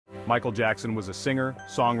Michael Jackson was a singer,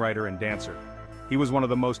 songwriter, and dancer. He was one of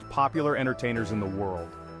the most popular entertainers in the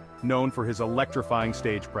world, known for his electrifying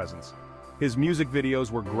stage presence. His music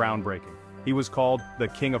videos were groundbreaking. He was called the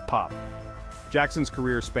King of Pop. Jackson's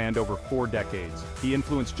career spanned over 4 decades. He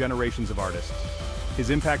influenced generations of artists. His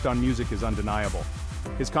impact on music is undeniable.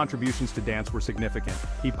 His contributions to dance were significant.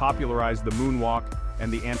 He popularized the moonwalk and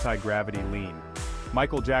the anti-gravity lean.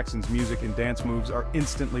 Michael Jackson's music and dance moves are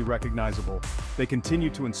instantly recognizable. They continue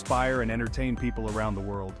to inspire and entertain people around the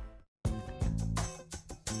world.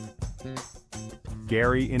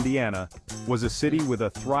 Gary, Indiana, was a city with a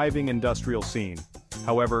thriving industrial scene.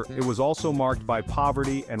 However, it was also marked by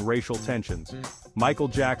poverty and racial tensions. Michael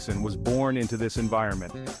Jackson was born into this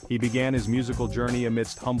environment. He began his musical journey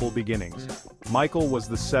amidst humble beginnings. Michael was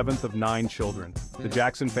the 7th of 9 children. The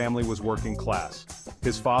Jackson family was working class.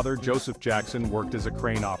 His father, Joseph Jackson, worked as a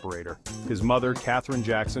crane operator. His mother, Katherine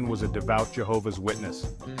Jackson, was a devout Jehovah's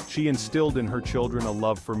Witness. She instilled in her children a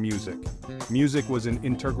love for music. Music was an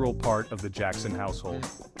integral part of the Jackson household.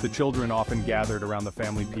 The children often gathered around the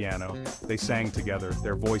family piano. They sang together,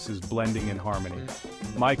 their voices blending in harmony.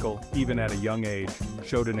 Michael, even at a young age,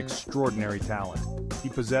 showed an extraordinary talent. He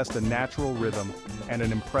possessed a natural rhythm and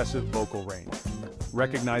an impressive vocal range.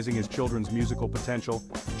 Recognizing his children's musical potential,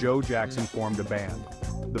 Joe Jackson formed a band.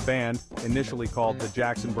 The band, initially called the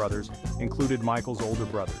Jackson Brothers, included Michael's older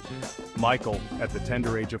brothers. Michael, at the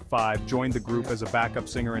tender age of 5, joined the group as a backup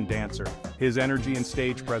singer and dancer. His energy and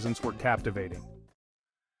stage presence were captivating.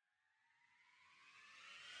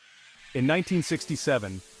 In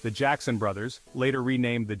 1967, the Jackson Brothers, later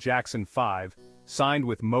renamed the Jackson 5, signed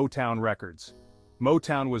with Motown Records.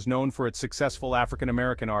 Motown was known for its successful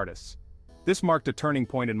African-American artists. This marked a turning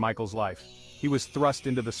point in Michael's life. He was thrust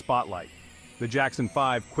into the spotlight. The Jackson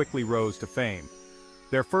 5 quickly rose to fame.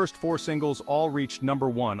 Their first 4 singles all reached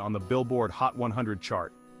 #1 on the Billboard Hot 100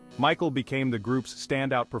 chart. Michael became the group's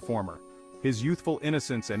standout performer. His youthful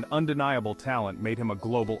innocence and undeniable talent made him a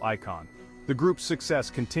global icon. The group's success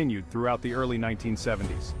continued throughout the early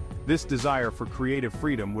 1970s. This desire for creative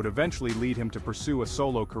freedom would eventually lead him to pursue a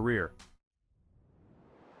solo career.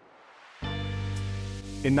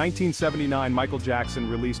 In 1979, Michael Jackson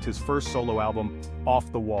released his first solo album,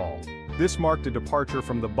 Off the Wall. This marked a departure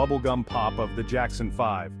from the bubblegum pop of the Jackson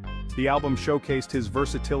 5. The album showcased his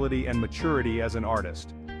versatility and maturity as an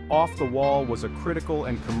artist. Off the Wall was a critical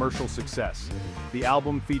and commercial success. The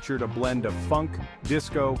album featured a blend of funk,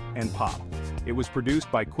 disco, and pop. It was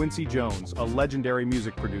produced by Quincy Jones, a legendary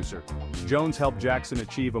music producer. Jones helped Jackson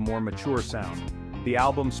achieve a more mature sound. The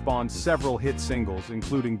album spawned several hit singles,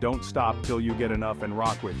 including Don't Stop Till You Get Enough and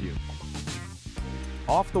Rock With You.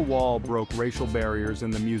 Off the Wall broke racial barriers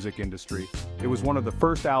in the music industry. It was one of the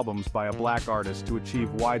first albums by a black artist to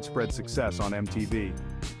achieve widespread success on MTV.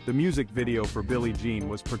 The music video for Billie Jean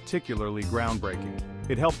was particularly groundbreaking.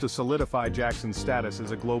 It helped to solidify Jackson's status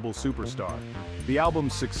as a global superstar. The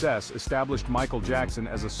album's success established Michael Jackson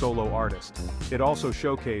as a solo artist. It also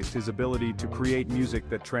showcased his ability to create music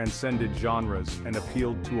that transcended genres and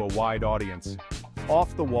appealed to a wide audience.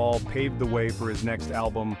 Off the Wall paved the way for his next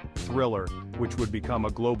album, Thriller, which would become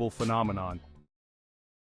a global phenomenon.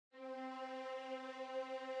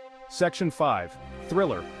 Section 5.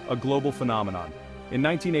 Thriller, a global phenomenon. In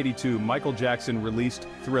 1982, Michael Jackson released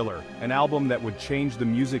Thriller, an album that would change the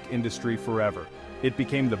music industry forever. It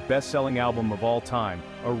became the best-selling album of all time,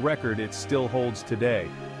 a record it still holds today.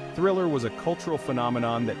 Thriller was a cultural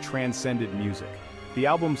phenomenon that transcended music. The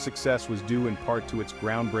album's success was due in part to its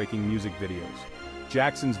groundbreaking music videos.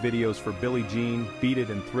 Jackson's videos for Billie Jean, Beat It,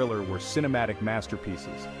 and Thriller were cinematic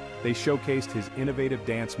masterpieces. They showcased his innovative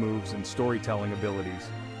dance moves and storytelling abilities.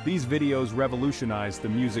 These videos revolutionized the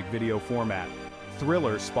music video format.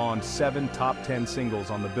 Thriller spawned 7 top 10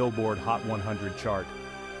 singles on the Billboard Hot 100 chart.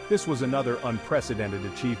 This was another unprecedented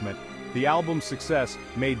achievement. The album's success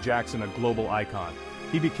made Jackson a global icon.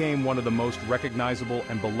 He became one of the most recognizable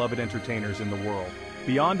and beloved entertainers in the world.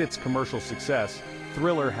 Beyond its commercial success,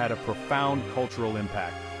 Thriller had a profound cultural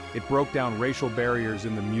impact. It broke down racial barriers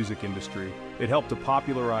in the music industry. It helped to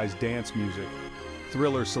popularize dance music.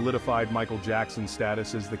 Thriller solidified Michael Jackson's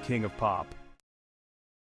status as the King of Pop.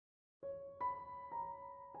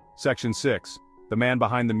 Section 6. The man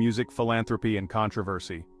behind the music, philanthropy, and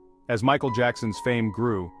controversy. As Michael Jackson's fame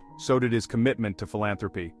grew, so did his commitment to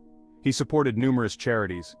philanthropy. He supported numerous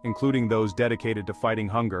charities, including those dedicated to fighting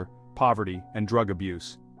hunger, poverty, and drug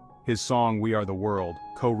abuse. His song We Are the World,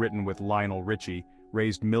 co-written with Lionel Richie,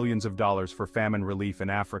 raised millions of dollars for famine relief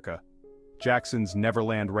in Africa. Jackson's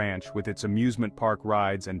Neverland Ranch, with its amusement park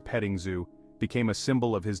rides and petting zoo, became a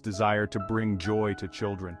symbol of his desire to bring joy to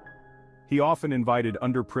children. He often invited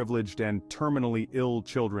underprivileged and terminally ill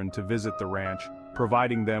children to visit the ranch,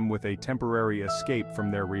 providing them with a temporary escape from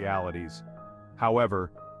their realities.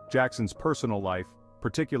 However, Jackson's personal life,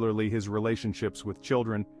 particularly his relationships with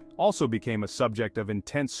children, also became a subject of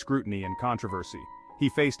intense scrutiny and controversy. He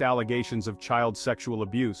faced allegations of child sexual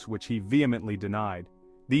abuse, which he vehemently denied.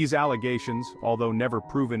 These allegations, although never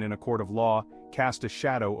proven in a court of law, cast a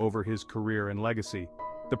shadow over his career and legacy.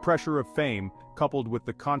 The pressure of fame, coupled with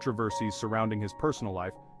the controversies surrounding his personal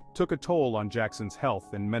life, took a toll on Jackson's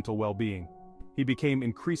health and mental well-being. He became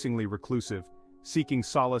increasingly reclusive, seeking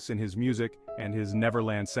solace in his music and his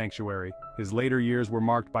Neverland sanctuary. His later years were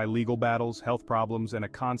marked by legal battles, health problems, and a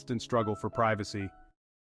constant struggle for privacy.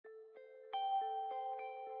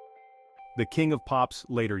 The King of Pop's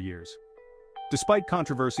later years. Despite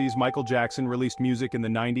controversies, Michael Jackson released music in the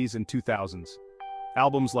 90s and 2000s.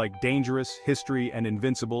 Albums like Dangerous, History, and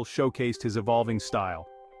Invincible showcased his evolving style.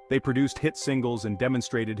 They produced hit singles and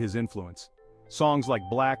demonstrated his influence. Songs like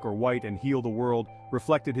Black or White and Heal the World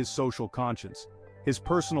reflected his social conscience. His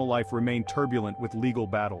personal life remained turbulent with legal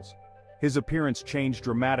battles. His appearance changed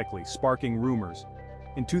dramatically, sparking rumors.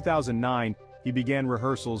 In 2009, he began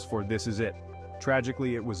rehearsals for This Is It.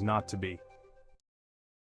 Tragically, it was not to be.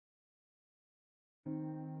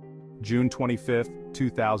 June 25,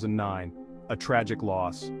 2009. A tragic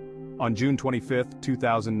loss. On June 25,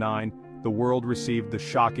 2009, the world received the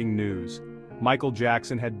shocking news. Michael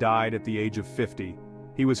Jackson had died at the age of 50.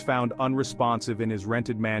 He was found unresponsive in his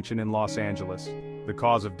rented mansion in Los Angeles. The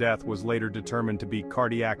cause of death was later determined to be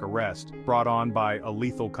cardiac arrest, brought on by a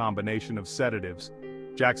lethal combination of sedatives.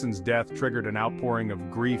 Jackson's death triggered an outpouring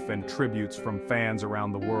of grief and tributes from fans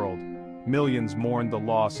around the world. Millions mourned the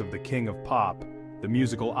loss of the King of Pop, the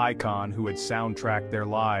musical icon who had soundtracked their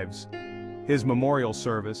lives. His memorial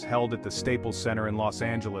service, held at the Staples Center in Los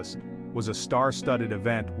Angeles, was a star-studded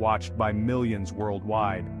event watched by millions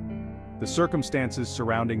worldwide. The circumstances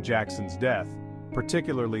surrounding Jackson's death,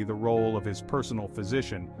 particularly the role of his personal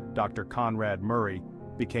physician, Dr. Conrad Murray,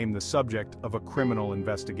 became the subject of a criminal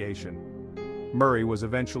investigation. Murray was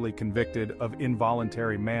eventually convicted of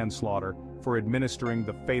involuntary manslaughter for administering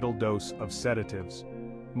the fatal dose of sedatives.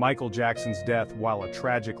 Michael Jackson's death, while a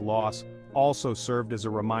tragic loss, also served as a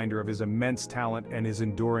reminder of his immense talent and his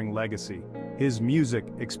enduring legacy. His music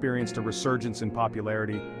experienced a resurgence in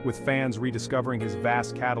popularity, with fans rediscovering his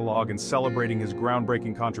vast catalog and celebrating his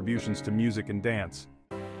groundbreaking contributions to music and dance.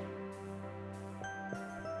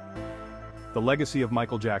 The legacy of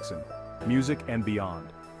Michael Jackson, music and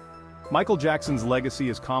beyond. Michael Jackson's legacy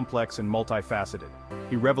is complex and multifaceted.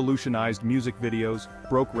 He revolutionized music videos,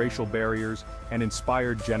 broke racial barriers, and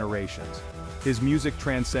inspired generations. His music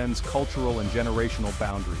transcends cultural and generational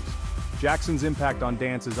boundaries. Jackson's impact on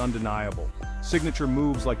dance is undeniable. Signature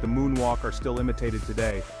moves like the moonwalk are still imitated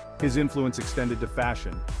today. His influence extended to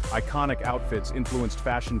fashion. Iconic outfits influenced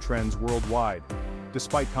fashion trends worldwide.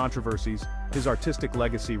 Despite controversies, his artistic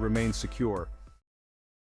legacy remains secure.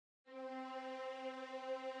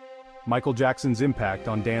 Michael Jackson's impact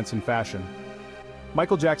on dance and fashion.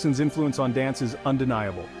 Michael Jackson's influence on dance is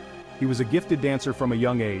undeniable. He was a gifted dancer from a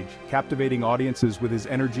young age, captivating audiences with his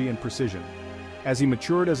energy and precision. As he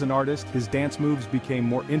matured as an artist, his dance moves became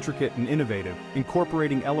more intricate and innovative,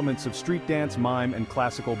 incorporating elements of street dance, mime, and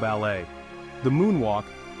classical ballet. The moonwalk,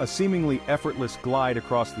 a seemingly effortless glide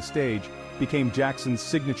across the stage, became Jackson's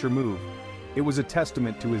signature move. It was a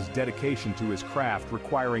testament to his dedication to his craft,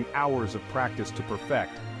 requiring hours of practice to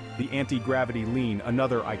perfect. The anti-gravity lean,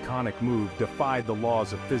 another iconic move, defied the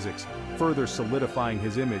laws of physics, further solidifying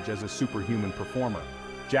his image as a superhuman performer.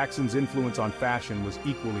 Jackson's influence on fashion was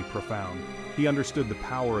equally profound. He understood the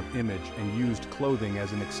power of image and used clothing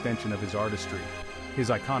as an extension of his artistry. His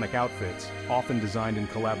iconic outfits, often designed in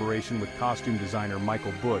collaboration with costume designer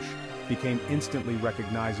Michael Bush, became instantly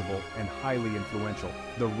recognizable and highly influential.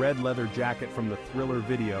 The red leather jacket from the Thriller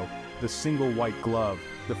video, the single white glove,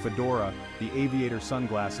 the fedora, the aviator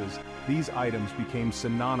sunglasses, these items became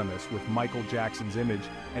synonymous with Michael Jackson's image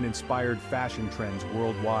and inspired fashion trends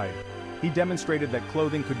worldwide. He demonstrated that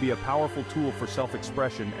clothing could be a powerful tool for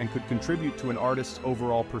self-expression and could contribute to an artist's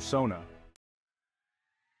overall persona.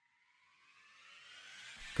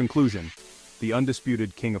 Conclusion: the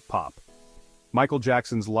undisputed King of Pop. Michael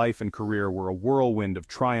Jackson's life and career were a whirlwind of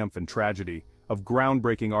triumph and tragedy, of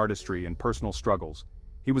groundbreaking artistry and personal struggles.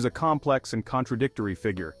 He was a complex and contradictory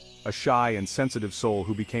figure, a shy and sensitive soul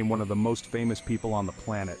who became one of the most famous people on the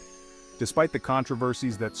planet. Despite the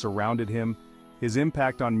controversies that surrounded him, his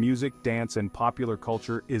impact on music, dance, and popular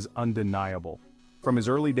culture is undeniable. From his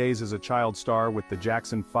early days as a child star with the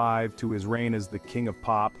Jackson 5 to his reign as the King of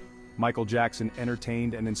Pop, Michael Jackson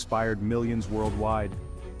entertained and inspired millions worldwide.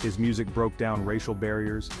 His music broke down racial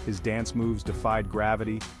barriers, his dance moves defied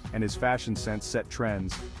gravity, and his fashion sense set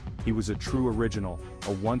trends. He was a true original,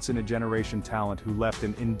 a once-in-a-generation talent who left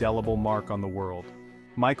an indelible mark on the world.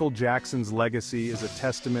 Micheal Jackson's legacy is a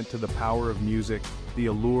testament to the power of music, the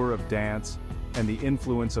allure of dance, and the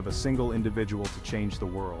influence of a single individual to change the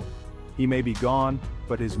world. He may be gone,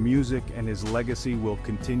 but his music and his legacy will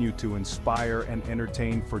continue to inspire and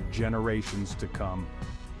entertain for generations to come.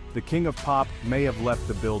 The King of Pop may have left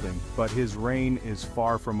the building, but his reign is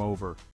far from over.